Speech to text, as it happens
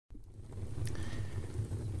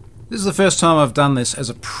This is the first time I've done this as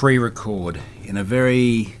a pre-record in a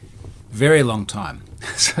very, very long time.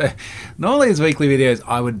 So normally as weekly videos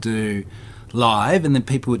I would do live and then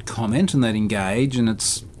people would comment and they'd engage, and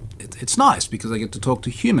it's nice because I get to talk to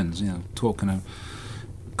humans, talk in a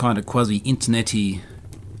kind of quasi-internet-y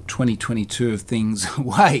 2022 of things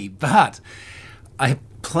way. But I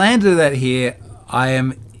plan to do that here. I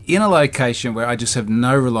am in a location where I just have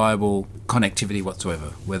no reliable connectivity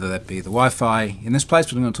whatsoever, whether that be the Wi-Fi in this place,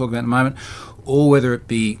 which I'm going to talk about in a moment, or whether it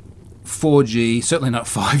be 4G, certainly not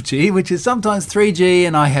 5G, which is sometimes 3G,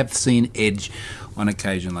 and I have seen Edge on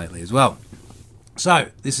occasion lately as well. So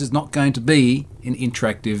this is not going to be an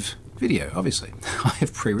interactive video, obviously. I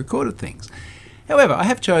have pre-recorded things. However, I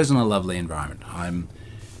have chosen a lovely environment. I'm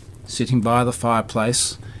sitting by the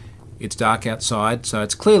fireplace. It's dark outside, so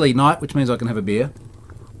it's clearly night, which means I can have a beer.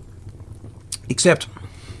 Except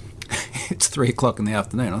it's 3 o'clock in the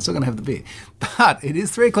afternoon. I'm still going to have the beer. But it is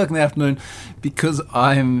 3 o'clock in the afternoon because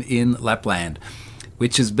I'm in Lapland,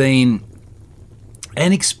 which has been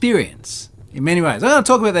an experience in many ways. I'm going to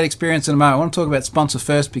talk about that experience in a moment. I want to talk about sponsor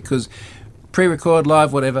first because pre-record,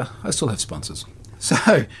 live, whatever, I still have sponsors.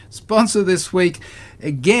 So, sponsor this week,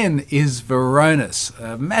 again, is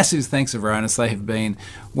Varonis. Massive thanks to Varonis. They have been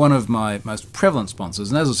one of my most prevalent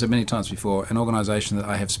sponsors. And as I've said many times before, an organisation that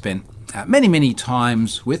I have spent many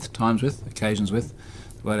occasions with,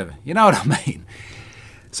 whatever. You know what I mean.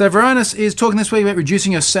 So, Varonis is talking this week about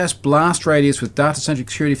reducing your SaaS blast radius with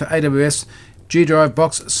data-centric security for AWS, G Drive,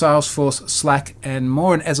 Box, Salesforce, Slack, and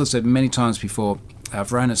more. And as I've said many times before,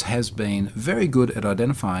 Varonis has been very good at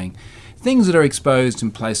identifying things that are exposed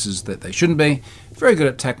in places that they shouldn't be. Very good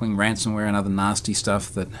at tackling ransomware and other nasty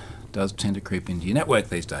stuff that does tend to creep into your network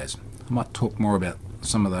these days. I might talk more about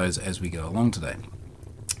some of those as we go along today.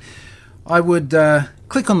 I would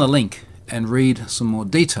click on the link and read some more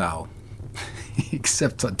detail,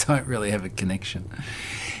 except I don't really have a connection.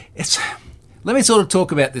 Let me sort of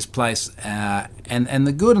talk about this place and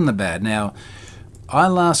the good and the bad. Now, I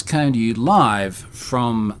last came to you live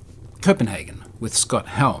from Copenhagen with Scott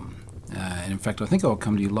Helm. And in fact, I think I'll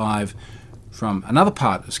come to you live from another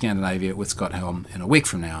part of Scandinavia with Scott Helm in a week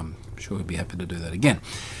from now. I'm sure he'll be happy to do that again.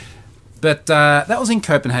 But that was in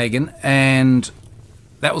Copenhagen, and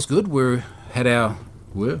that was good. We had our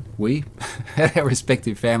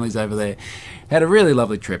respective families over there. Had a really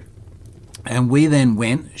lovely trip. And we then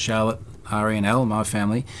went, Charlotte, Ari and Elle, my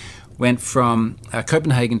family, went from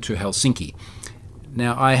Copenhagen to Helsinki.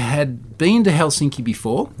 Now, I had been to Helsinki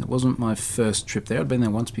before. It wasn't my first trip there. I'd been there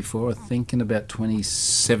once before, I think in about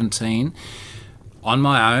 2017, on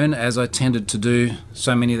my own, as I tended to do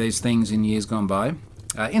so many of these things in years gone by.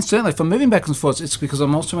 Incidentally, if I'm moving back and forth, it's because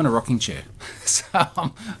I'm also in a rocking chair. So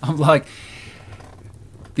I'm like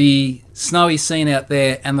the snowy scene out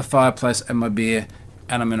there and the fireplace and my beer,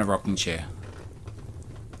 and I'm in a rocking chair.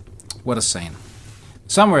 What a scene.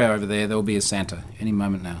 Somewhere over there will be a Santa any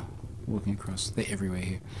moment now. Walking across, they're everywhere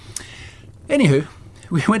here. Anywho,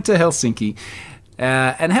 we went to Helsinki,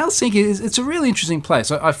 and Helsinki it's a really interesting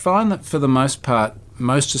place. I find that for the most part,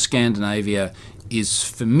 most of Scandinavia is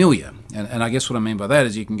familiar, and I guess what I mean by that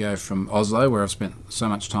is you can go from Oslo, where I've spent so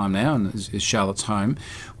much time now, and is Charlotte's home.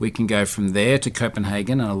 We can go from there to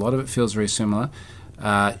Copenhagen, and a lot of it feels very similar.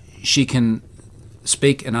 She can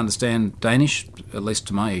speak and understand Danish, at least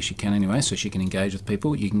to my ear she can anyway, so she can engage with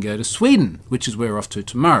people. You can go to Sweden, which is where we're off to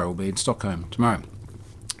tomorrow. We'll be in Stockholm tomorrow.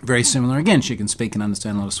 Very similar again, she can speak and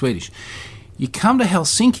understand a lot of Swedish. You come to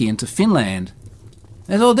Helsinki and to Finland,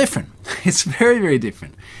 it's all different. It's very, very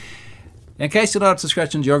different. In case you're not up to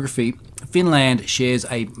scratch on geography, Finland shares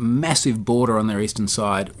a massive border on their eastern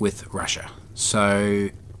side with Russia. So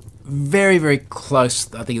very, very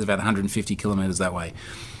close. I think it's about 150 kilometres that way.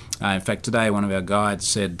 In fact, today one of our guides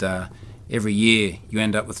said every year you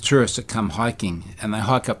end up with tourists that come hiking and they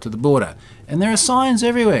hike up to the border. And there are signs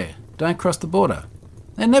everywhere, don't cross the border.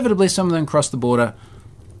 Inevitably some of them cross the border,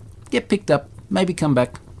 get picked up, maybe come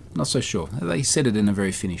back, not so sure. They said it in a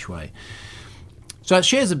very Finnish way. So it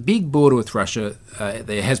shares a big border with Russia.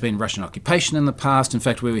 There has been Russian occupation in the past. In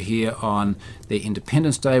fact, we were here on their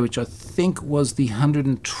Independence Day, which I think was the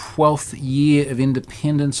 112th year of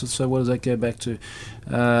independence. So what does that go back to?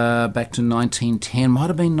 Back to 1910. Might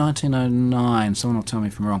have been 1909. Someone will tell me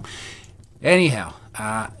if I'm wrong. Anyhow,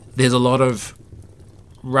 there's a lot of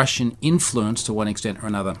Russian influence to one extent or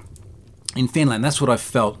another in Finland. That's what I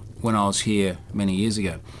felt when I was here many years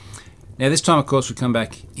ago. Now, this time, of course, we come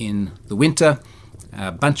back in the winter. A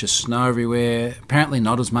bunch of snow everywhere, apparently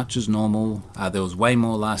not as much as normal. There was way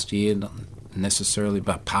more last year, not necessarily,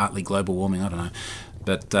 but partly global warming, I don't know.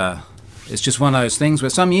 But it's just one of those things where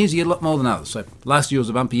some years you get a lot more than others. So last year was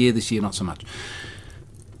a bumpy year, this year not so much.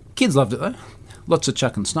 Kids loved it though. Lots of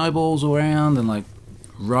chucking snowballs around and like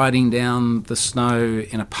riding down the snow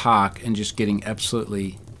in a park and just getting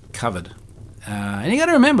absolutely covered. And you got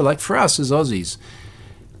to remember, like for us as Aussies,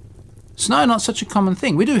 snow not such a common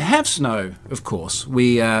thing. We do have snow, of course.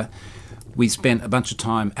 We spent a bunch of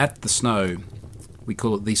time at the snow. We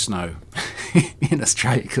call it the snow in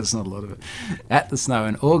Australia because there's not a lot of it. At the snow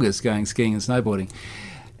in August, going skiing and snowboarding,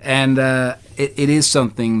 and it is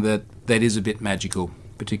something that is a bit magical,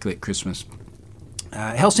 particularly at Christmas.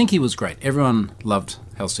 Helsinki was great. Everyone loved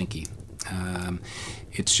Helsinki.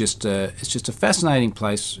 It's just a fascinating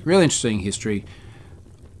place. Really interesting history.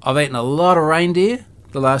 I've eaten a lot of reindeer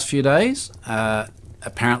the last few days.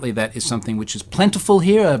 Apparently that is something which is plentiful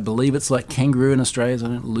here. I believe it's like kangaroo in Australia, so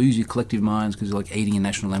don't lose your collective minds because you're like eating a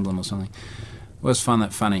national emblem or something. I always find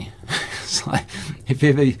that funny. It's like, if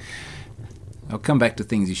ever... I'll come back to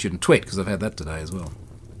things you shouldn't tweet because I've had that today as well.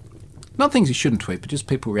 Not things you shouldn't tweet, but just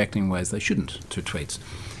people reacting in ways they shouldn't to tweets.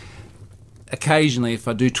 Occasionally, if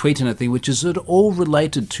I do tweet anything which is at all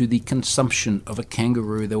related to the consumption of a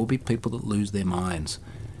kangaroo, there will be people that lose their minds.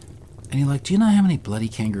 And you're like, do you know how many bloody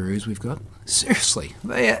kangaroos we've got? Seriously,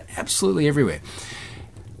 they are absolutely everywhere.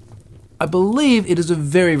 I believe it is a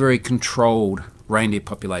very, very controlled reindeer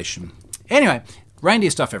population. Anyway,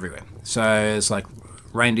 reindeer stuff everywhere. So it's like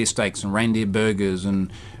reindeer steaks and reindeer burgers,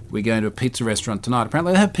 and we're going to a pizza restaurant tonight.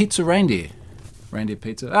 Apparently they have pizza reindeer. Reindeer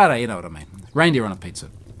pizza. I don't know, you know what I mean. Reindeer on a pizza.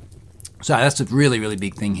 So that's a really, really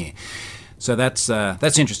big thing here. So that's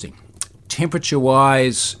interesting.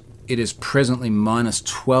 Temperature-wise, it is presently minus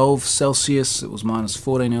 12 Celsius. It was minus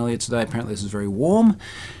 14 earlier today. Apparently this is very warm.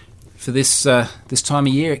 For this time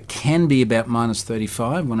of year, it can be about minus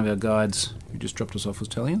 35. One of our guides who just dropped us off was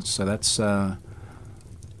telling us. So that's a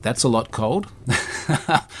lot cold.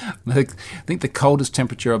 I think the coldest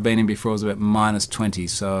temperature I've been in before was about minus 20.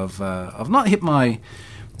 So I've not hit my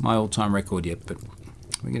all-time record yet, but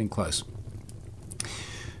we're getting close.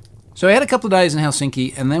 So we had a couple of days in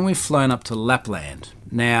Helsinki, and then we've flown up to Lapland.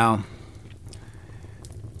 Now,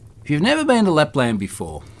 if you've never been to Lapland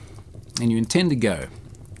before, and you intend to go,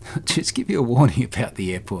 just give you a warning about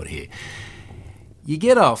the airport here. You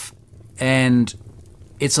get off, and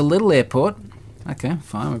it's a little airport. Okay,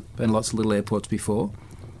 fine, we've been to lots of little airports before.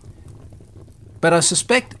 But I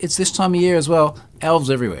suspect it's this time of year as well, elves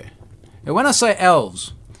everywhere. And when I say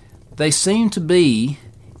elves, they seem to be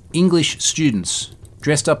English students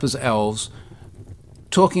dressed up as elves,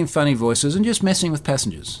 talking funny voices and just messing with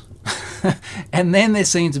passengers. And then there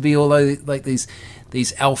seem to be all like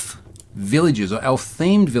these elf villages or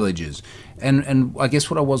elf-themed villages. And I guess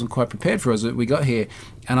what I wasn't quite prepared for is that we got here,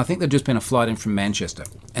 and I think there'd just been a flight in from Manchester,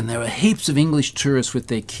 and there were heaps of English tourists with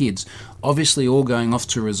their kids, obviously all going off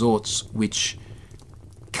to resorts which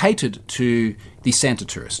catered to the Santa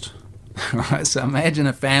tourist. Right? So imagine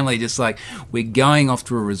a family just like, we're going off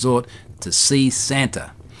to a resort to see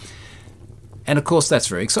Santa. And of course that's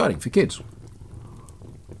very exciting for kids.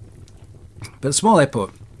 But a small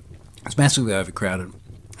airport, it's massively overcrowded,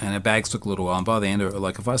 and our bags took a little while, and by the end of it,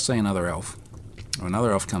 like if I see another elf, or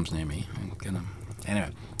another elf comes near me, I'm gonna... Anyway,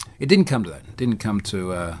 it didn't come to that. It didn't come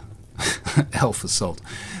to elf assault.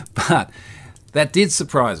 But that did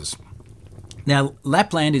surprise us. Now,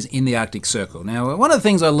 Lapland is in the Arctic Circle. Now, one of the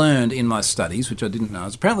things I learned in my studies, which I didn't know,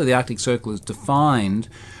 is apparently the Arctic Circle is defined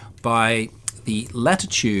by the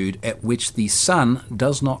latitude at which the sun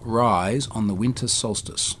does not rise on the winter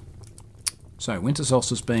solstice. So, winter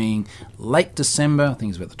solstice being late December, I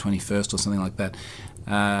think it's about the 21st or something like that,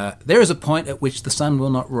 there is a point at which the sun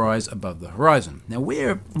will not rise above the horizon. Now,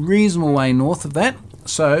 we're a reasonable way north of that,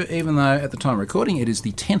 so even though at the time of recording it is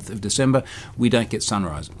the 10th of December, we don't get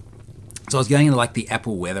sunrise. So I was going into like the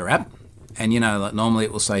Apple weather app, and you know, like normally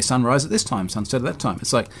it will say sunrise at this time, sunset at that time.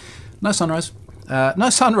 It's like, no sunrise. No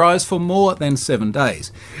sunrise for more than 7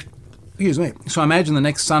 days. Excuse me. So I imagine the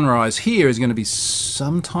next sunrise here is going to be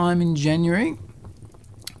sometime in January,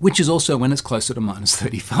 which is also when it's closer to minus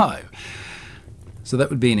 35. So that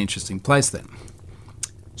would be an interesting place then.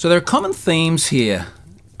 So there are common themes here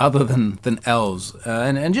other than elves.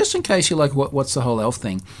 And just in case you're like, what's the whole elf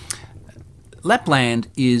thing? Lapland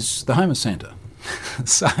is the home of Santa.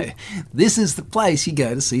 So this is the place you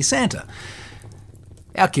go to see Santa.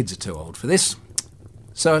 Our kids are too old for this.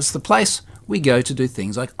 So it's the place we go to do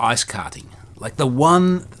things like ice karting. Like the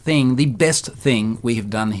one thing, the best thing we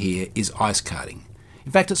have done here is ice karting.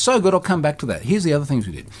 In fact, it's so good, I'll come back to that. Here's the other things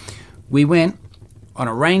we did. We went on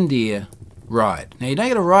a reindeer ride. Now, you don't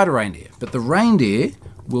get to ride a reindeer, but the reindeer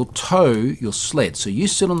will tow your sled. So you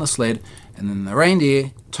sit on the sled, and then the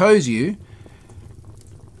reindeer tows you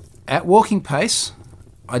at walking pace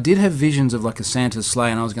I did have visions of like a Santa's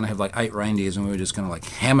sleigh, and I was going to have like 8 reindeers, and we were just going to like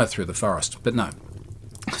hammer through the forest. But no,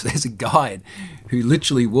 there's a guide who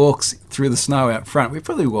literally walks through the snow out front. We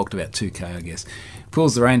probably walked about 2K, I guess.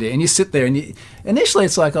 Pulls the reindeer, and you sit there, and initially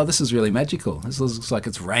it's like, oh, this is really magical. This looks like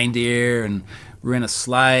it's reindeer, and we're in a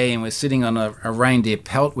sleigh, and we're sitting on a reindeer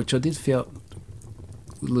pelt, which I did feel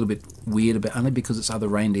a little bit weird about, only because it's other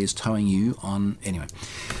reindeers towing you on. Anyway,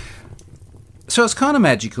 so it's kind of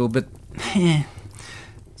magical, but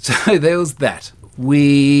so there was that.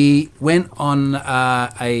 We went on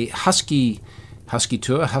a husky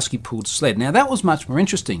tour, a husky pulled sled. Now that was much more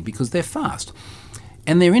interesting because they're fast.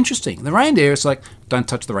 And they're interesting. The reindeer, it's like, don't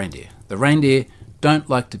touch the reindeer. The reindeer don't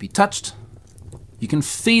like to be touched. You can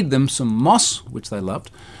feed them some moss, which they loved,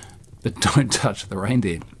 but don't touch the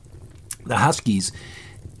reindeer. The huskies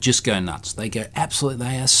just go nuts. They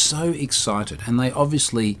are so excited, and they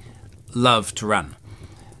obviously love to run.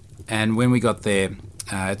 And when we got there,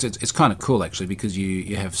 it's kind of cool actually, because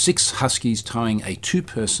you have 6 huskies towing a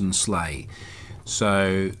 2-person sleigh.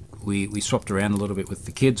 So we swapped around a little bit with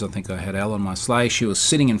the kids. I think I had Elle on my sleigh. She was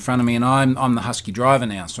sitting in front of me, and I'm the husky driver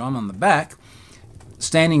now. So I'm on the back,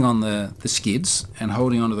 standing on the skids and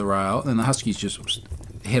holding onto the rail, and the huskies just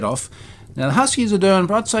head off. Now the huskies are doing,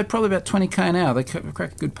 I'd say, probably about 20k an hour. They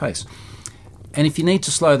crack a good pace. And if you need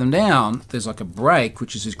to slow them down, there's like a brake,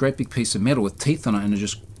 which is this great big piece of metal with teeth on it, and it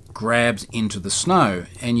just grabs into the snow,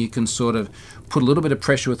 and you can sort of put a little bit of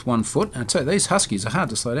pressure with one foot. And I'd say these huskies are hard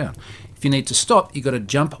to slow down. If you need to stop, you've got to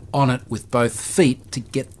jump on it with both feet to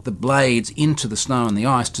get the blades into the snow and the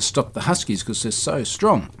ice to stop the huskies, because they're so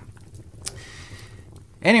strong.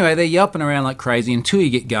 Anyway, they're yelping around like crazy until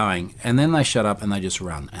you get going, and then they shut up and they just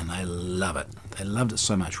run, and they love it. They loved it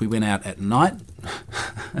so much. We went out at night.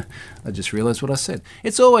 I just realised what I said.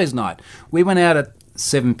 It's always night. We went out at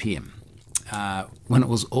 7 p.m. When it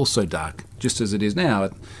was also dark, just as it is now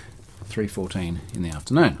at 3:14 in the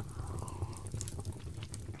afternoon.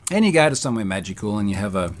 And you go to somewhere magical and you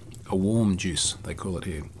have a warm juice, they call it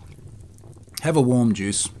here. Have a warm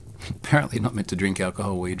juice. Apparently not meant to drink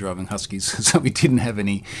alcohol while you're driving huskies, so we didn't have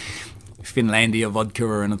any Finlandia vodka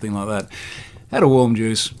or anything like that. Had a warm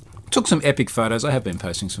juice. Took some epic photos. I have been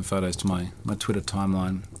posting some photos to my Twitter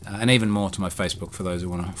timeline, and even more to my Facebook for those who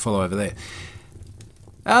want to follow over there.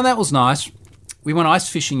 That was nice. We went ice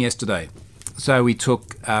fishing yesterday. So we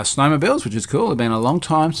took snowmobiles, which is cool. It's been a long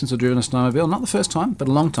time since I've driven a snowmobile. Not the first time, but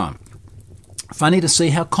a long time. Funny to see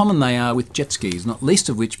how common they are with jet skis, not least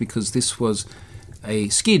of which because this was a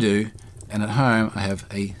Ski-Doo, and at home I have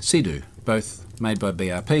a Sea-Doo, both made by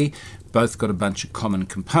BRP, both got a bunch of common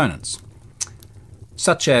components,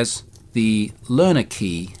 such as the learner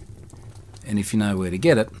key, and if you know where to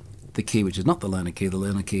get it, the key which is not the learner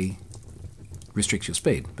key restricts your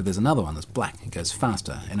speed, but there's another one that's black, it goes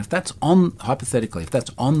faster, and if that's on, hypothetically, if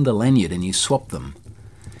that's on the lanyard and you swap them,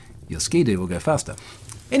 your Ski-Doo will go faster.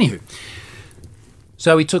 Anywho,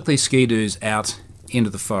 so we took these Ski-Doos out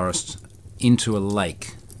into the forest, into a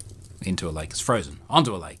lake, it's frozen,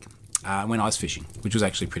 onto a lake, went ice fishing, which was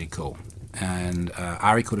actually pretty cool. And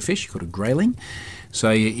Ari caught a fish, he caught a grayling. So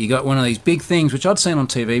you got one of these big things, which I'd seen on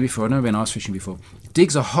TV before, I'd never been ice fishing before,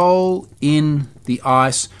 digs a hole in the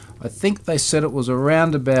ice. I think they said it was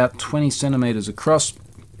around about 20 centimetres across.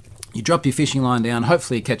 You drop your fishing line down,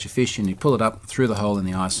 hopefully you catch a fish, and you pull it up through the hole in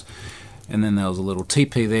the ice. And then there was a little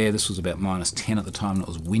teepee there. This was about -10 at the time, and it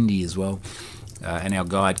was windy as well. And our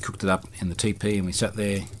guide cooked it up in the teepee, and we sat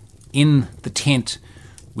there in the tent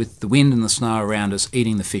with the wind and the snow around us,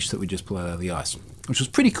 eating the fish that we just pulled out of the ice, which was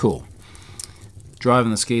pretty cool. Driving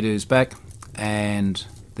the Ski-Doos back, and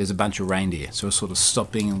there's a bunch of reindeer, so we're sort of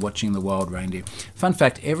stopping and watching the wild reindeer. Fun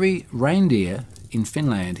fact, every reindeer in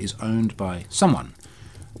Finland is owned by someone,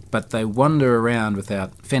 but they wander around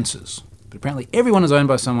without fences. But apparently everyone is owned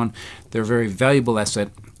by someone. They're a very valuable asset.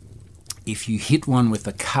 If you hit one with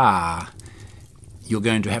a car, you're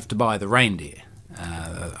going to have to buy the reindeer.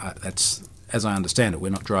 That's, as I understand it, we're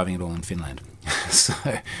not driving it all in Finland. So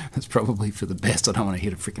that's probably for the best. I don't want to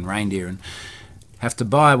hit a freaking reindeer and have to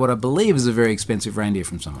buy what I believe is a very expensive reindeer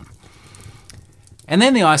from someone. And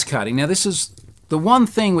then the ice karting. Now this is the one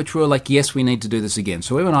thing which we were like, yes, we need to do this again.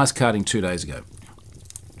 So we went ice karting 2 days ago.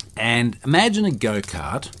 And imagine a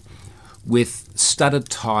go-kart with studded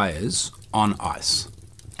tyres on ice.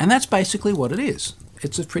 And that's basically what it is.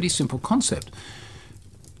 It's a pretty simple concept.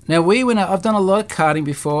 Now I've done a lot of karting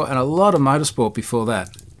before and a lot of motorsport before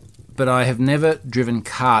that, but I have never driven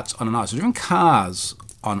karts on an ice. I've driven cars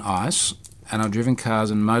on ice, and I've driven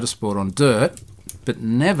cars in motorsport on dirt, but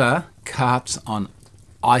never karts on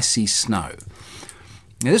icy snow.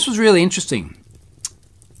 Now this was really interesting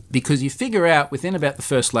because you figure out within about the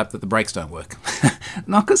first lap that the brakes don't work.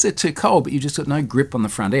 Not because they're too cold, but you've just got no grip on the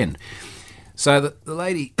front end. So the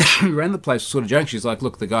lady who ran the place was sort of joking. She's like,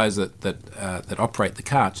 look, the guys that operate the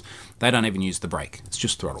carts, they don't even use the brake. It's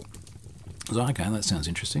just throttle. I was like, okay, that sounds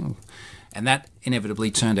interesting. And that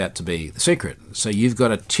inevitably turned out to be the secret. So you've got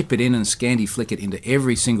to tip it in and Scandi flick it into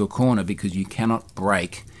every single corner because you cannot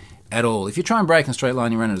brake at all. If you try and brake in a straight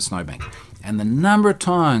line, you run into a snowbank. And the number of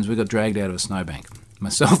times we got dragged out of a snowbank,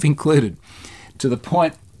 myself included, to the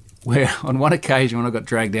point where on one occasion when I got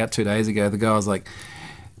dragged out 2 days ago, the guy was like,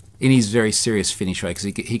 in his very serious finish way, because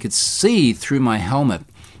he could see through my helmet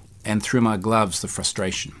and through my gloves the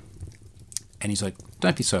frustration. And he's like,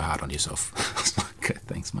 don't be so hard on yourself. I was like, okay,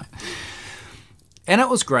 thanks, mate. And it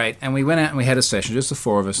was great. And we went out and we had a session, just the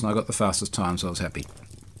four of us, and I got the fastest time, so I was happy.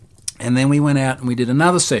 And then we went out and we did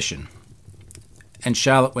another session. And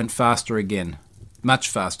Charlotte went faster again, much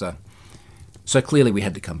faster. So clearly we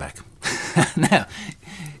had to come back. Now,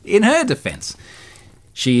 in her defence,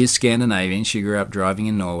 she is Scandinavian. She grew up driving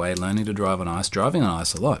in Norway, learning to drive on ice, driving on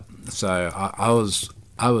ice a lot. So I was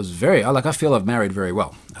very, I feel I've married very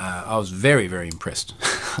well. I was very, very impressed.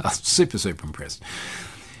 I was super, super impressed.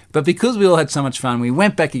 But because we all had so much fun, we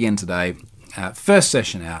went back again today. First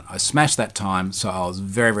session out, I smashed that time, so I was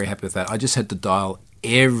very, very happy with that. I just had to dial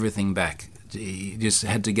everything back. You just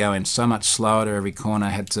had to go in so much slower to every corner. I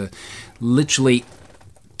had to literally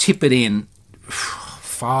tip it in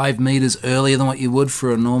 5 meters earlier than what you would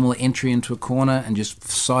for a normal entry into a corner and just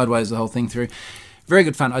sideways the whole thing through. Very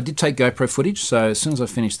good fun. I did take GoPro footage, so as soon as I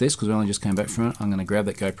finish this, because we only just came back from it, I'm going to grab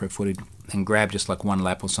that GoPro footage and grab just like one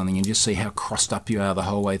lap or something and just see how crossed up you are the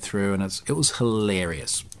whole way through, and it was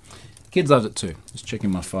hilarious. Kids loved it too. Just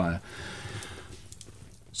checking my fire.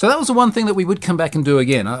 So that was the one thing that we would come back and do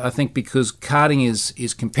again. I think because karting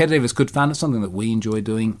is competitive, it's good fun, it's something that we enjoy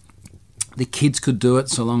doing. The kids could do it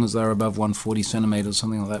so long as they were above 140 centimetres,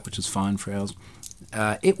 something like that, which is fine for ours.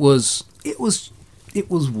 It was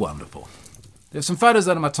wonderful. There's some photos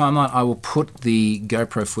out of my timeline. I will put the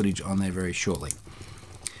GoPro footage on there very shortly.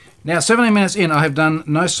 Now, 17 minutes in, I have done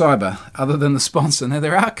no cyber other than the sponsor. Now,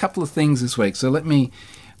 there are a couple of things this week, so let me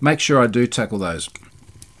make sure I do tackle those.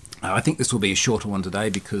 I think this will be a shorter one today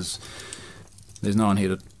because there's no one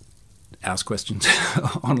here to ask questions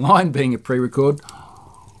online, being a pre-record.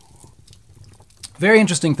 Very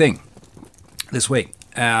interesting thing this week,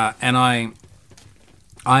 and I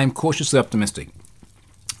am cautiously optimistic.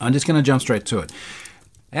 I'm just going to jump straight to it.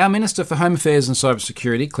 Our Minister for Home Affairs and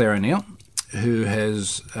Cybersecurity, Clare O'Neil, who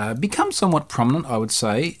has become somewhat prominent, I would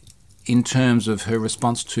say, in terms of her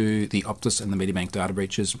response to the Optus and the Medibank data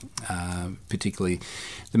breaches, particularly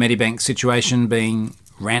the Medibank situation being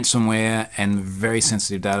ransomware and very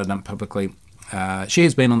sensitive data dumped publicly. She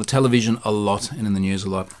has been on the television a lot and in the news a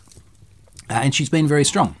lot. And she's been very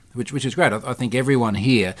strong, which is great. I think everyone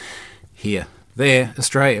here, there,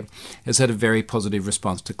 Australia, has had a very positive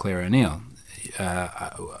response to Clare O'Neil.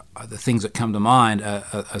 The things that come to mind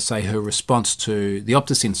are, say, her response to the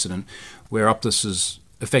Optus incident, where Optus is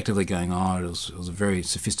effectively going, it was a very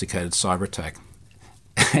sophisticated cyber attack.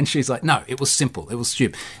 And she's like, no, it was simple. It was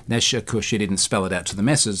stupid. Now, of course, she didn't spell it out to the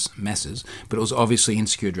masses, but it was obviously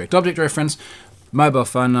insecure direct object reference, mobile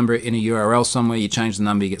phone number in a URL somewhere, you change the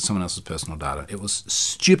number, you get someone else's personal data. It was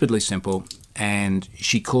stupidly simple, and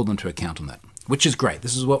she called them to account on that, which is great.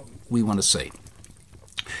 This is what we want to see.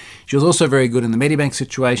 She was also very good in the Medibank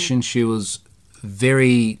situation. She was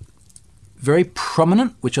very, very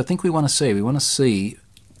prominent, which I think we want to see. We want to see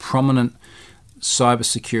prominent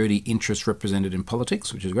cybersecurity interests represented in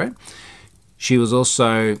politics, which is great. She was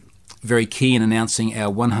also very key in announcing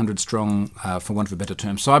our 100-strong, for want of a better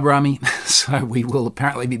term, cyber army. So we will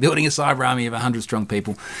apparently be building a cyber army of 100 strong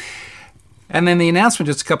people. And then the announcement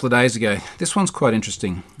just a couple of days ago. This one's quite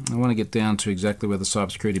interesting. I want to get down to exactly where the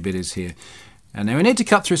cybersecurity bit is here. And now we need to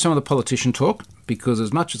cut through some of the politician talk, because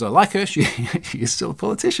as much as I like her, she is still a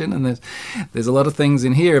politician, and there's a lot of things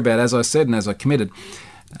in here about as I said and as I committed.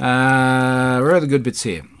 Where are the good bits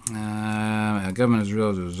here? Our government has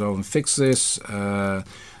resolved to resolve and fix this.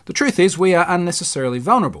 The truth is, we are unnecessarily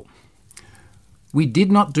vulnerable. We did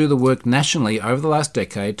not do the work nationally over the last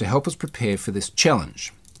decade to help us prepare for this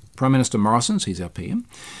challenge. Prime Minister Morrison's, he's our PM,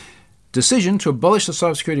 decision to abolish the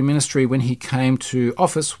Cybersecurity Ministry when he came to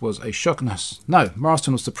office was a shock. No,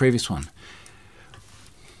 Morrison was the previous one.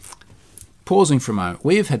 Pausing for a moment.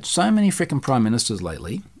 We have had so many frickin' Prime Ministers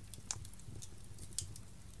lately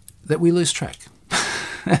that we lose track.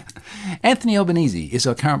 Anthony Albanese is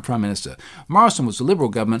our current Prime Minister. Morrison was the Liberal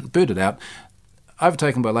government, booted out,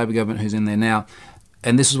 overtaken by Labor government, who's in there now.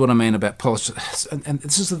 And this is what I mean about politics. And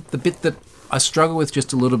this is the bit that I struggle with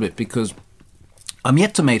just a little bit, because I'm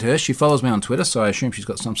yet to meet her. She follows me on Twitter, so I assume she's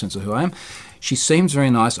got some sense of who I am. She seems very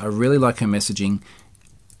nice. I really like her messaging.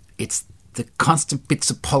 It's the constant bits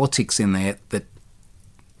of politics in there that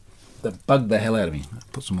bug the hell out of me. I'll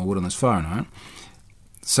put some more wood on this fire, all right?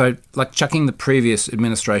 So, like chucking the previous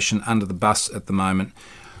administration under the bus at the moment.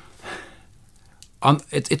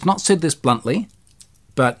 It's not said this bluntly,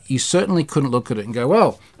 but you certainly couldn't look at it and go,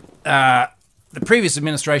 well, the previous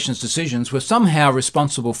administration's decisions were somehow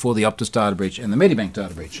responsible for the Optus data breach and the Medibank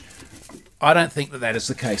data breach. I don't think that is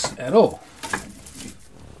the case at all.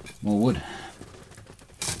 More wood.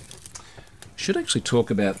 Should actually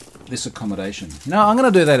talk about this accommodation. No, I'm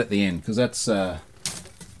going to do that at the end because that's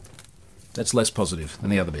less positive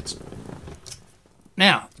than the other bits.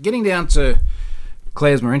 Now, getting down to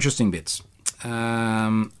Claire's more interesting bits.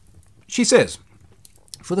 She says,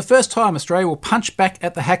 for the first time, Australia will punch back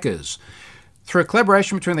at the hackers through a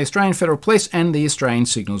collaboration between the Australian Federal Police and the Australian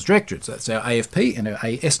Signals Directorate. So that's our AFP and our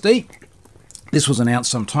ASD. This was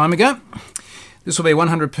announced some time ago. This will be a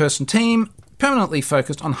 100-person team permanently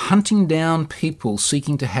focused on hunting down people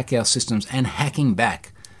seeking to hack our systems and hacking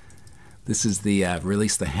back. This is the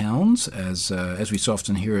Release the Hounds, as we so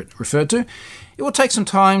often hear it referred to. It will take some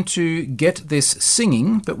time to get this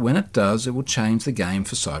singing, but when it does, it will change the game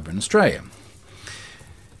for cyber in Australia.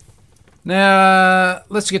 Now,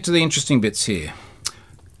 let's get to the interesting bits here.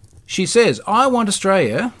 She says, I want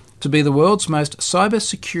Australia to be the world's most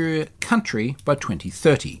cyber-secure country by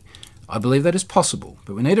 2030. I believe that is possible,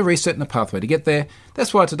 but we need a reset and a pathway to get there.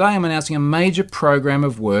 That's why today I'm announcing a major program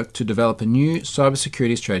of work to develop a new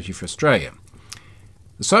cybersecurity strategy for Australia.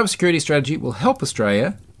 The cybersecurity strategy will help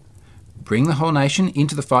Australia bring the whole nation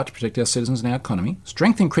into the fight to protect our citizens and our economy,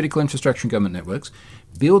 strengthen critical infrastructure and government networks,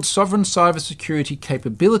 build sovereign cybersecurity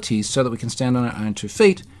capabilities so that we can stand on our own 2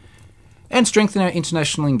 feet, and strengthen our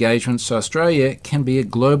international engagement so Australia can be a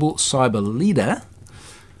global cyber leader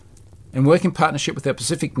and work in partnership with our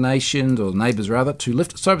Pacific nations, or neighbours rather, to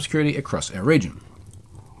lift cybersecurity across our region.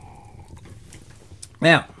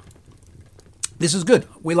 Now, this is good.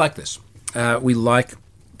 We like this. We like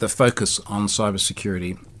the focus on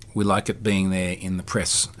cybersecurity. We like it being there in the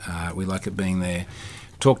press. We like it being there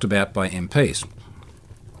talked about by MPs.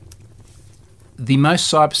 The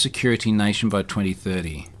most cybersecurity nation by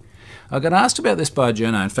 2030. I got asked about this by a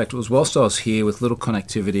journo. In fact, it was whilst I was here with little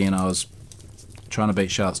connectivity and I was trying to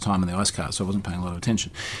beat Charlotte's time in the ice cart, so I wasn't paying a lot of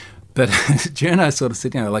attention. But journo sort of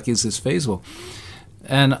said, like, is this feasible?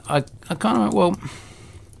 And I kind of went, well,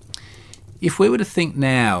 if we were to think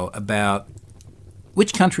now about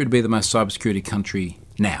which country would be the most cybersecurity country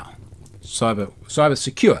now, cyber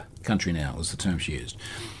secure country now was the term she used.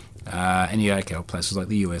 And you go, okay, well, places like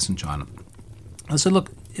the US and China. I said,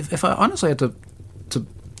 look, if I honestly had to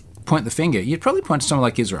point the finger, you'd probably point to someone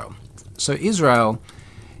like Israel. So Israel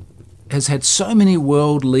has had so many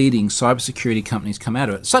world-leading cybersecurity companies come out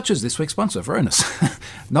of it, such as this week's sponsor, Varonis.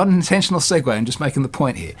 Not an intentional segue, I'm just making the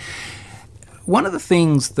point here. One of the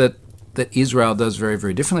things that Israel does very,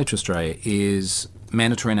 very differently to Australia is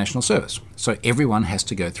mandatory national service. So everyone has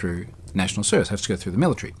to go through national service, has to go through the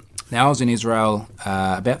military. Now, I was in Israel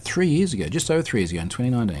about 3 years ago, just over 3 years ago, in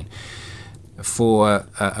 2019, for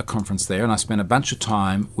a conference there, and I spent a bunch of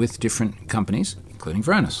time with different companies, including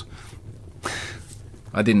Varonis.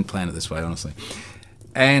 I didn't plan it this way, honestly.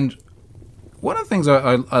 And one of the things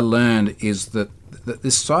I learned is that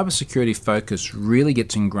this cybersecurity focus really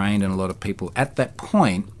gets ingrained in a lot of people at that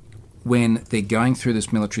point when they're going through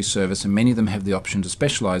this military service, and many of them have the option to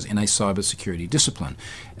specialise in a cybersecurity discipline.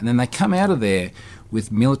 And then they come out of there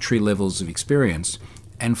with military levels of experience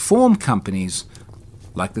and form companies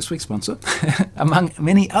like this week's sponsor, among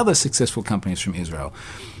many other successful companies from Israel.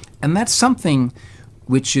 And that's something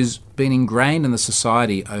which has been ingrained in the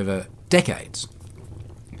society over decades.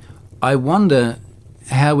 I wonder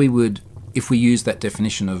how we would, if we use that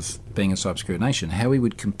definition of being a cybersecurity nation, how we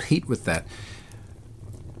would compete with that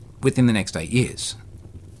within the next 8 years.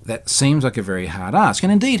 That seems like a very hard ask.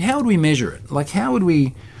 And indeed, how would we measure it? Like,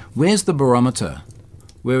 where's the barometer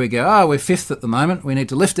where we go, we're 5th at the moment, we need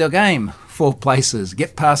to lift our game 4 places,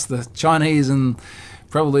 get past the Chinese and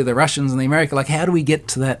probably the Russians and the Americans. Like, how do we get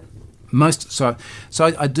to that most? So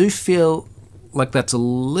I do feel like that's a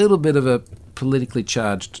little bit of a politically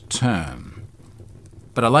charged term,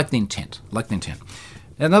 but I like the intent.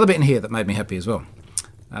 Another bit in here that made me happy as well.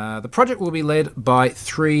 The project will be led by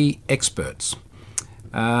 3 experts.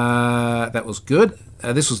 That was good.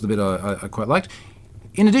 This was the bit I quite liked.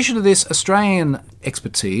 In addition to this Australian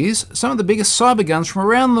expertise, some of the biggest cyber guns from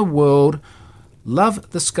around the world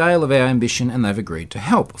love the scale of our ambition and they've agreed to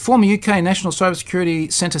help. Former UK National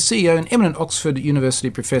Cybersecurity Centre CEO and eminent Oxford University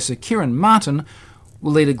professor Kieran Martin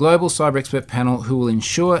will lead a global cyber expert panel who will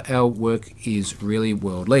ensure our work is really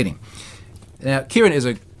world leading. Now, Kieran is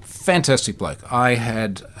a fantastic bloke. I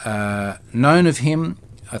had known of him.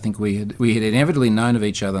 I think we had inevitably known of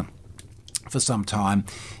each other for some time.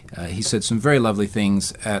 He said some very lovely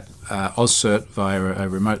things at AusCert via a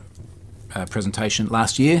remote presentation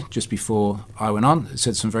last year, just before I went on. He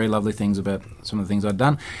said some very lovely things about some of the things I'd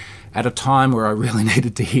done at a time where I really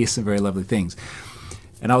needed to hear some very lovely things.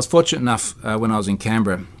 And I was fortunate enough when I was in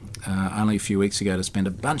Canberra only a few weeks ago to spend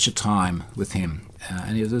a bunch of time with him.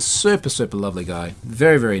 And he was a super, super lovely guy,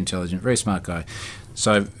 very, very intelligent, very smart guy.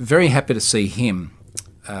 So very happy to see him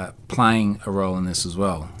playing a role in this as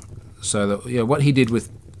well. So that, what he did with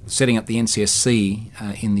setting up the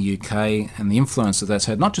NCSC in the UK and the influence that that's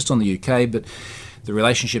had, not just on the UK, but the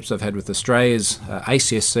relationships I've had with Australia's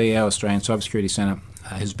ACSC, our Australian Cybersecurity Centre,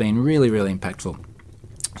 has been really, really impactful.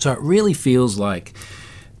 So it really feels like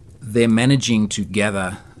they're managing to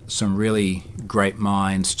gather some really great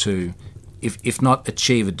minds to, if not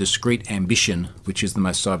achieve a discrete ambition, which is the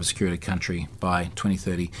most cybersecurity country by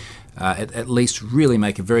 2030, at least really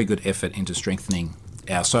make a very good effort into strengthening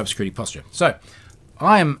our cybersecurity posture. So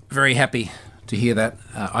I am very happy to hear that.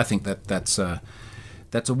 I think that's a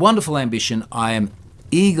wonderful ambition. I am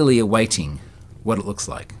eagerly awaiting what it looks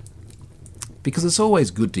like, because it's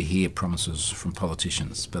always good to hear promises from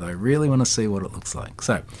politicians, but I really want to see what it looks like.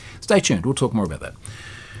 So stay tuned. We'll talk more about that.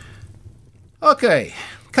 Okay,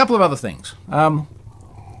 a couple of other things.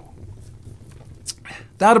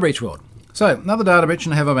 Data breach world. So another data breach,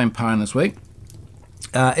 and have I been pwned this week?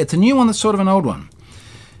 It's a new one that's sort of an old one.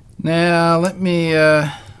 Now let me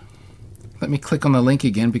click on the link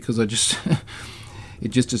again, because I just it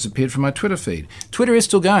just disappeared from my Twitter feed. Twitter is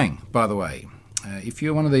still going, by the way. If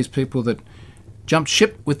you're one of these people that jumped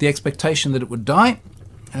ship with the expectation that it would die,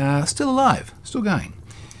 still alive, still going.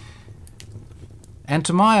 And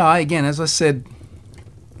to my eye, again, as I said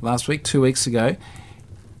last week, 2 weeks ago,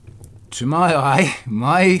 to my eye,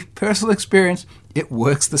 my personal experience, it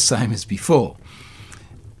works the same as before.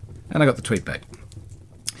 And I got the tweet back.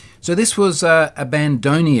 So this was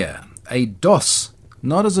Abandonia, a DOS,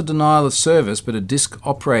 not as a denial of service, but a disk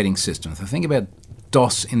operating system. So think about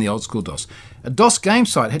DOS in the old school DOS. A DOS game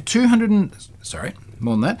site had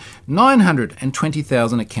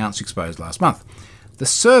 920,000 accounts exposed last month. The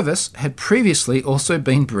service had previously also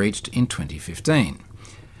been breached in 2015.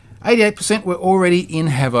 88% were already in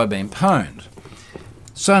Have I Been Pwned.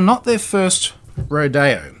 So not their first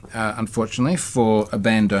rodeo, unfortunately, for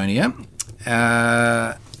Abandonia.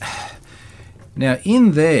 Now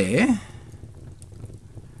in there,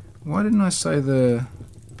 why didn't I say the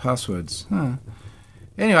passwords?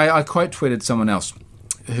 Anyway, I quote tweeted someone else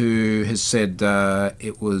who has said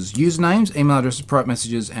it was usernames, email addresses, private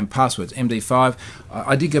messages, and passwords, MD5.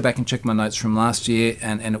 I did go back and check my notes from last year,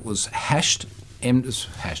 and it was hashed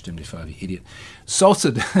MD5, you idiot.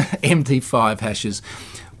 Salted MD5 hashes,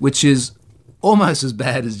 which is almost as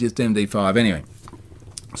bad as just MD5 anyway.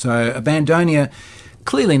 So Abandonia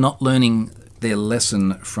clearly not learning their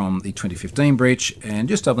lesson from the 2015 breach and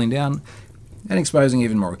just doubling down and exposing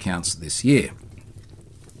even more accounts this year.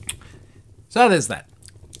 So there's that.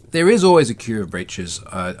 There is always a queue of breaches.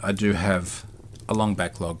 I do have a long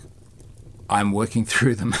backlog. I'm working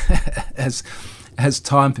through them as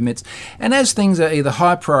time permits, and as things are either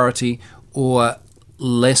high priority or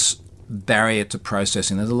less barrier to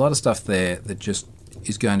processing. There's a lot of stuff there that just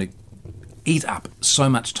is going to eat up so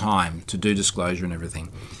much time to do disclosure and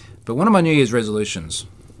everything. But one of my New Year's resolutions,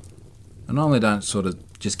 I normally don't sort of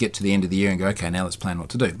just get to the end of the year and go, okay, now let's plan what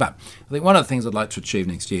to do. But I think one of the things I'd like to achieve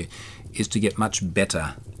next year is to get much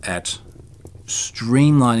better at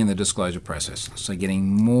streamlining the disclosure process. So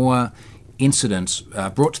getting more incidents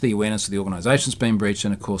brought to the awareness of the organisations being breached,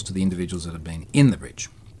 and of course to the individuals that have been in the breach.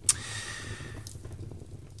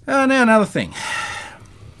 Now another thing.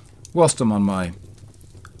 Whilst I'm on my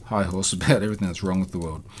high horse about everything that's wrong with the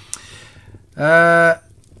world.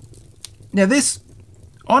 Now this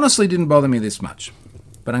honestly didn't bother me this much,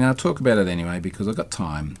 but I'm going to talk about it anyway because I've got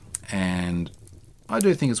time, and I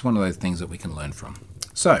do think it's one of those things that we can learn from.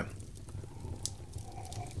 So,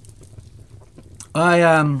 I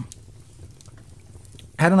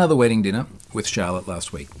had another wedding dinner with Charlotte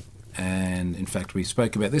last week, and in fact we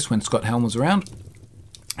spoke about this when Scott Helm was around.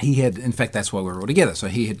 He had, in fact that's why we were all together, so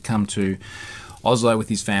he had come to Oslo with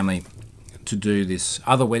his family to do this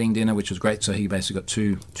other wedding dinner, which was great. So he basically got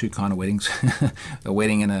two kind of weddings, a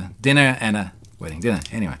wedding and a dinner and a wedding dinner.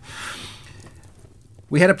 Anyway,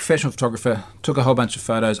 we had a professional photographer, took a whole bunch of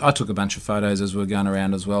photos. I took a bunch of photos as we were going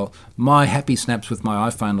around as well. My happy snaps with my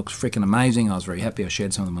iPhone looks freaking amazing. I was very happy. I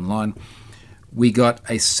shared some of them online. We got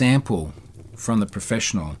a sample from the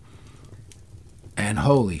professional, and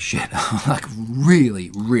holy shit, like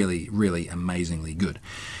really, really, really amazingly good.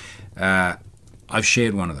 I've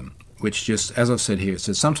shared one of them, which just, as I've said here, it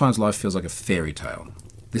says, sometimes life feels like a fairy tale.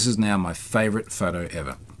 This is now my favourite photo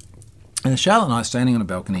ever. And Charlotte and I are standing on a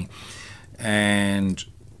balcony, and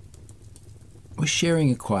we're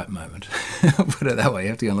sharing a quiet moment. I'll put it that way. You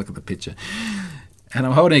have to go and look at the picture. And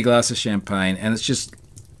I'm holding a glass of champagne, and it's just,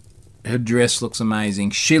 her dress looks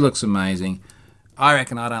amazing. She looks amazing. I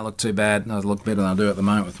reckon I don't look too bad. I look better than I do at the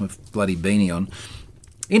moment with my bloody beanie on.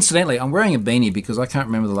 Incidentally, I'm wearing a beanie because I can't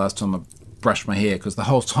remember the last time I brushed my hair, because the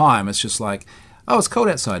whole time it's just like, oh, it's cold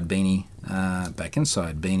outside, beanie, back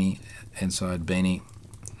inside, beanie, inside, beanie.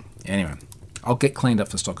 Anyway, I'll get cleaned up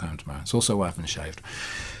for Stockholm tomorrow. It's also why I haven't shaved.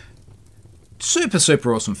 Super,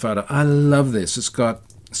 super awesome photo. I love this. It's got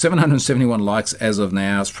 771 likes as of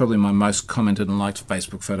now. It's probably my most commented and liked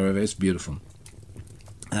Facebook photo ever. It's beautiful.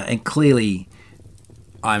 And clearly,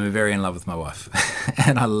 I'm very in love with my wife.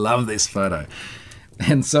 And I love this photo.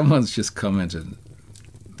 And someone's just commented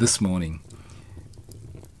this morning,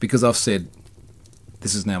 because I've said,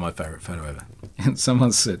 this is now my favourite photo ever. And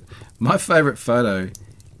someone said, my favourite photo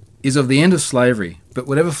is of the end of slavery, but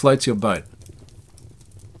whatever floats your boat.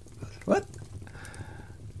 What?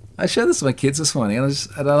 I showed this to my kids this morning, and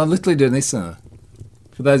I'm literally doing this. For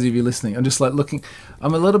those of you listening, I'm just like looking.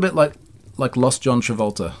 I'm a little bit like Lost John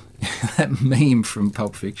Travolta, that meme from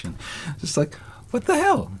Pulp Fiction. Just like, what the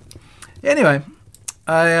hell? Anyway,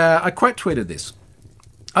 I quote tweeted this.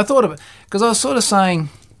 I thought of it because I was sort of saying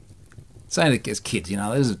it as kids,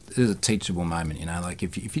 there's a teachable moment, like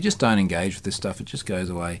if you just don't engage with this stuff, it just goes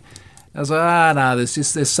away. I was like, no,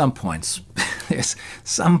 there's some points. There's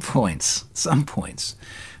some points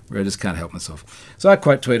where I just can't help myself. So I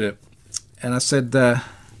quote tweeted it, and I said,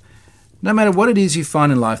 no matter what it is you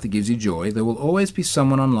find in life that gives you joy, there will always be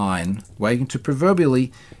someone online waiting to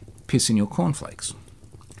proverbially piss in your cornflakes.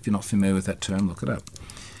 If you're not familiar with that term, look it up.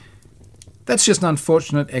 That's just an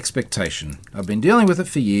unfortunate expectation. I've been dealing with it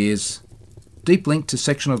for years. Deep link to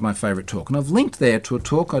section of my favourite talk. And I've linked there to a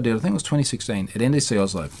talk I did, I think it was 2016, at NDC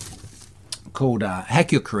Oslo, called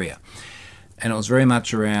Hack Your Career. And it was very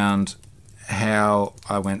much around how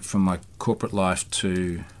I went from my corporate life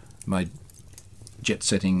to my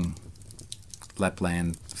jet-setting,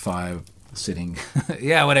 Lapland, fire-sitting,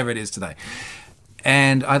 whatever it is today.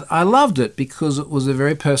 And I loved it because it was a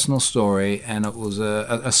very personal story, and it was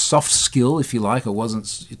a soft skill, if you like. It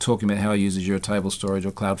wasn't talking about how I use Azure Table Storage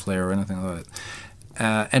or Cloudflare or anything like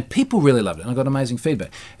that. And people really loved it, and I got amazing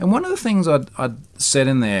feedback. And one of the things I'd said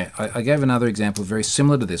in there, I gave another example very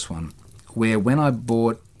similar to this one, where when I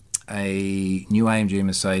bought a new AMG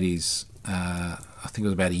Mercedes, I think it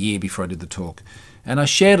was about a year before I did the talk, and I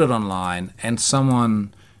shared it online, and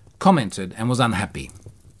someone commented and was unhappy.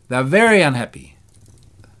 They were very unhappy.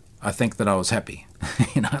 I think that I was happy,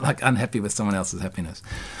 like unhappy with someone else's happiness.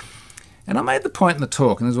 And I made the point in the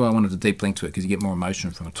talk, and this is why I wanted to deep link to it, because you get more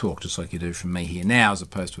emotion from a talk, just like you do from me here now, as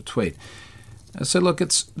opposed to a tweet. So look,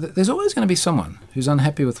 there's always going to be someone who's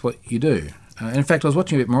unhappy with what you do. In fact, I was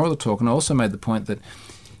watching a bit more of the talk, and I also made the point that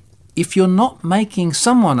if you're not making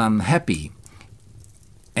someone unhappy,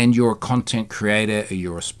 and you're a content creator, or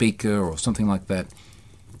you're a speaker, or something like that,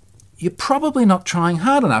 you're probably not trying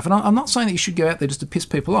hard enough. And I'm not saying that you should go out there just to piss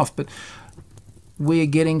people off, but we're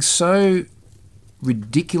getting so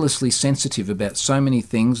ridiculously sensitive about so many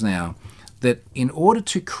things now that in order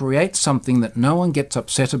to create something that no one gets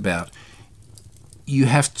upset about, you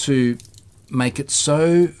have to make it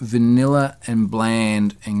so vanilla and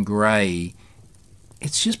bland and grey.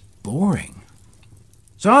 It's just boring.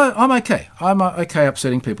 So I'm okay. I'm okay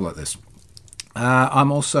upsetting people like this.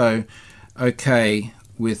 I'm also okay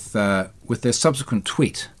with their subsequent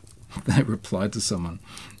tweet. They replied to someone.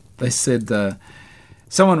 They said,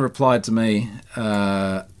 someone replied to me, and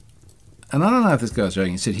I don't know if this guy's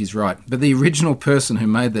joking, he said he's right, but the original person who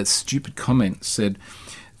made that stupid comment said,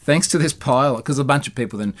 thanks to this pile, because a bunch of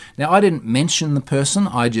people then, now I didn't mention the person,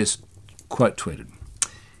 I just quote tweeted.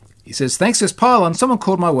 He says, thanks to this pile, someone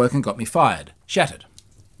called my work and got me fired. Shattered.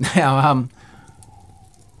 Now,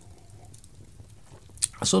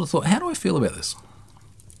 I sort of thought, how do I feel about this?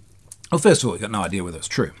 Well, first of all, we've got no idea whether it's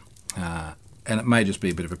true, and it may just be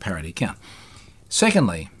a bit of a parody account.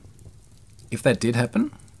 Secondly, if that did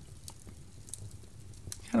happen,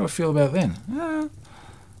 how do I feel about it then?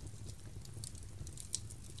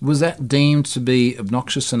 Was that deemed to be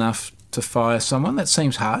obnoxious enough to fire someone? That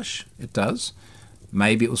seems harsh. It does.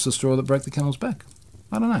 Maybe it was the straw that broke the camel's back.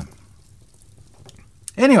 I don't know.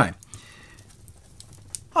 Anyway,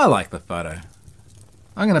 I like the photo.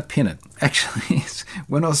 I'm going to pin it. Actually,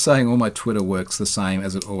 when I was saying all my Twitter works the same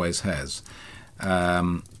as it always has,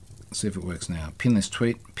 Let's see if it works now. Pin this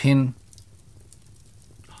tweet. Pin.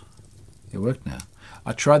 It worked now.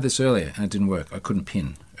 I tried this earlier and it didn't work. I couldn't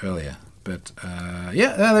pin earlier. But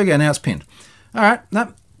yeah, there we go. Now it's pinned. All right.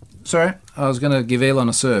 No, sorry. I was going to give Elon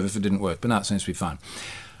a serve if it didn't work. But no, it seems to be fine.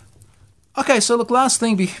 Okay, so look, last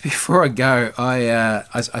thing before I go,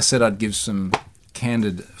 I said I'd give some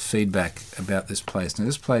candid feedback about this place. Now,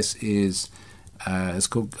 this place is it's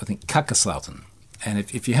called, I think, Kakaslauten. And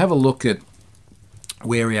if you have a look at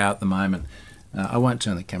where we are at the moment, I won't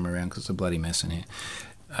turn the camera around because it's a bloody mess in here.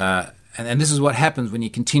 And this is what happens when you're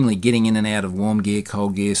continually getting in and out of warm gear,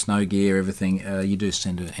 cold gear, snow gear, everything. You do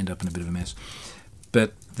tend to end up in a bit of a mess.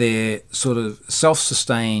 But they're sort of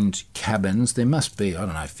self-sustained cabins. There must be, I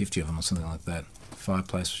don't know, 50 of them or something like that.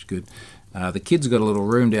 Fireplace was good. The kids have got a little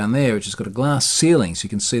room down there which has got a glass ceiling so you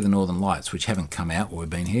can see the northern lights, which haven't come out while we've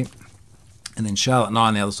been here. And then Charlotte and I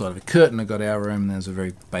on the other side of a curtain have got our room. There's a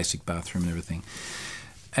very basic bathroom and everything.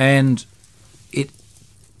 And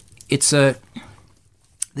it's a...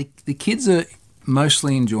 The kids are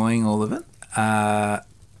mostly enjoying all of it. I'm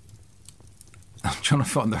trying to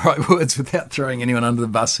find the right words without throwing anyone under the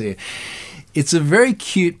bus here. It's a very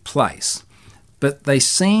cute place, but they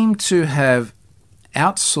seem to have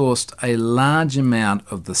outsourced a large amount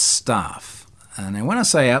of the staff. And when I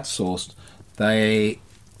say outsourced, they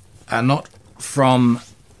are not from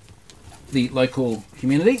the local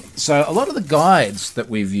community. So a lot of the guides that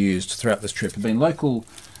we've used throughout this trip have been local,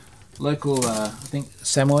 I think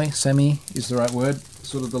Sami is the right word,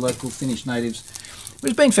 sort of the local Finnish natives, which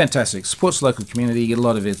has been fantastic. Supports the local community, you get a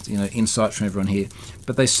lot of it, insight from everyone here.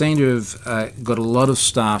 But they seem to have got a lot of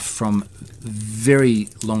staff from very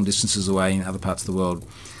long distances away in other parts of the world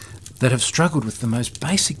that have struggled with the most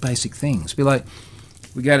basic things. Be like,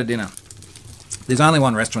 we go to dinner. There's only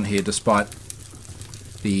one restaurant here, despite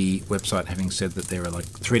the website having said that there are like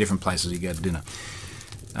 3 different places you go to dinner.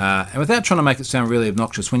 And without trying to make it sound really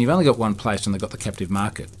obnoxious, when you've only got one place and they've got the captive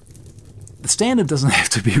market, the standard doesn't have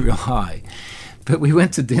to be real high. But we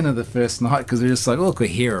went to dinner the first night because we were just like, look, we're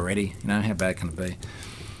here already. How bad can it be?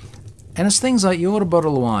 And it's things like you order a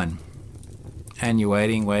bottle of wine and you're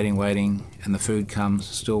waiting, and the food comes,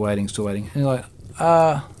 still waiting. And you're like,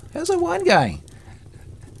 how's the wine going?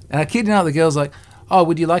 And I kid you not, the girl's like, oh,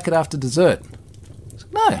 would you like it after dessert? I was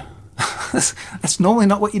like, no. That's normally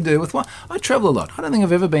not what you do with wine. I travel a lot. I don't think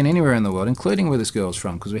I've ever been anywhere in the world, including where this girl's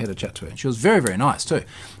from, because we had a chat to her. And she was very, very nice too.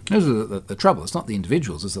 This was the trouble. It's not the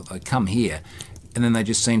individuals. It's that they come here and then they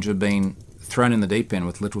just seem to have been thrown in the deep end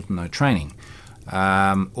with little to no training.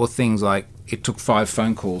 Or things like it took 5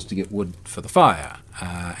 phone calls to get wood for the fire.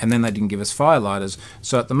 And then they didn't give us fire lighters.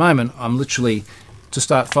 So at the moment, I'm literally, to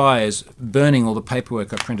start fires, burning all the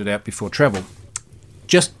paperwork I printed out before travel.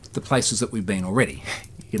 Just the places that we've been already.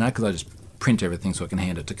 Because I just print everything so I can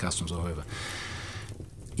hand it to customs or whoever.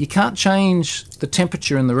 You can't change the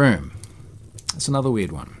temperature in the room. That's another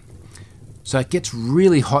weird one. So it gets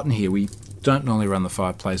really hot in here. We don't normally run the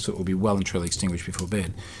fireplace, so it will be well and truly extinguished before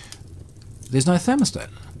bed. There's no thermostat.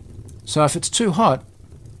 So if it's too hot,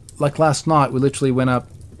 like last night, we literally went up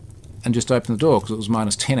and just opened the door because it was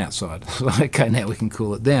minus 10 outside. So okay, now we can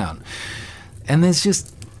cool it down. And there's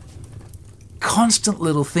just constant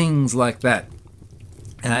little things like that.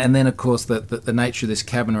 And then, of course, the nature of this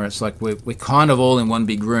cabin, where it's like we're kind of all in one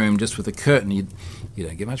big room just with a curtain. You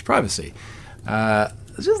don't get much privacy.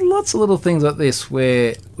 There's just lots of little things like this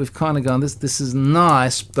where we've kind of gone, this is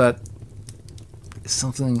nice, but it's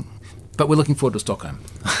something... But we're looking forward to Stockholm.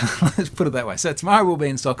 Let's put it that way. So tomorrow we'll be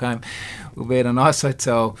in Stockholm. We'll be at a nice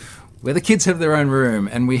hotel where the kids have their own room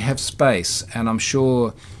and we have space. And I'm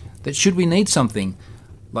sure that should we need something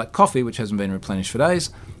like coffee, which hasn't been replenished for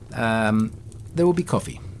days... there will be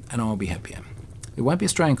coffee, and I will be happier. It won't be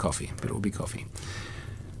Australian coffee, but it will be coffee.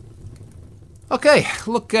 Okay,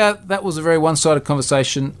 look, that was a very one-sided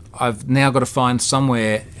conversation. I've now got to find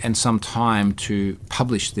somewhere and some time to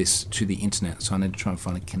publish this to the internet, so I need to try and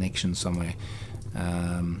find a connection somewhere.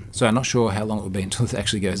 So I'm not sure how long it will be until it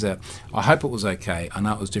actually goes out. I hope it was okay. I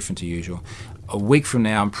know it was different to usual. A week from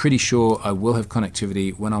now, I'm pretty sure I will have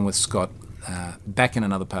connectivity when I'm with Scott back in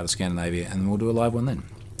another part of Scandinavia, and we'll do a live one then.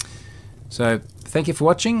 So thank you for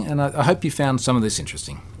watching, and I hope you found some of this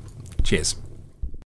interesting. Cheers.